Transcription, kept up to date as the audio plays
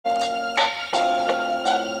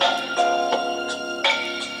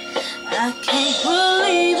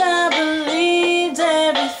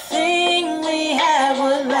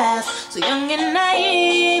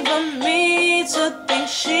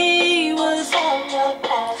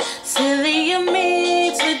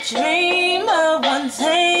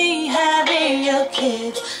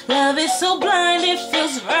so blind, it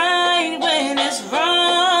feels right when it's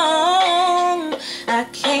wrong. I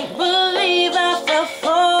can't believe I fell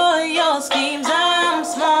for your schemes. I'm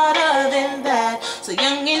smarter than that, so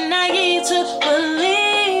young and naive to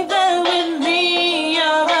believe that with me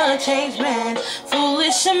you're a changed man.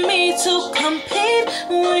 Foolish of me to compete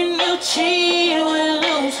when you cheat with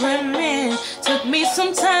loose women. Took me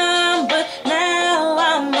some time, but now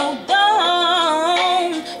I'm moved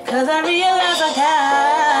on, 'cause I realize I got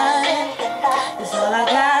it's all I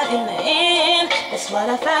got in the end. It's what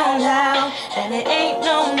I found out, and it ain't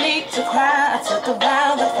no need to cry. I took a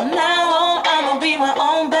vow that from now on I'ma be my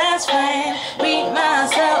own best friend. Meet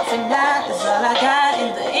myself, and that is all I got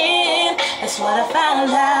in the end. That's what I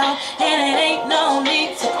found out, and it ain't no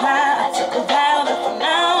need to cry. I took a vow that from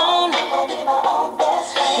now on I'ma be my own best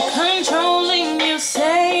friend. You're controlling, you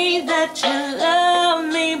say that you love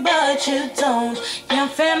me, but you don't. Your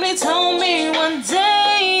family told me one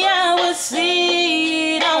day I would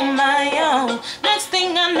see it on my own. Next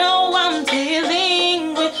thing I know, I'm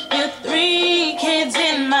dealing with your 3 kids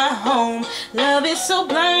in my home. Love is so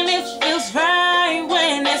blind, it feels right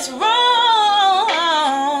when it's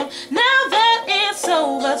wrong. Now that it's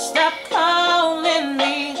over, stop calling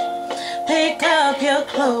me. Pick up your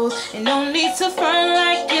clothes, and no need to front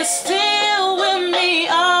like you're still with me.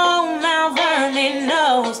 Oh, Mount Vernon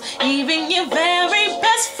knows. Even your very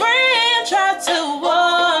best friend tried to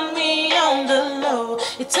warn me on the low.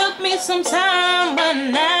 It took me some time,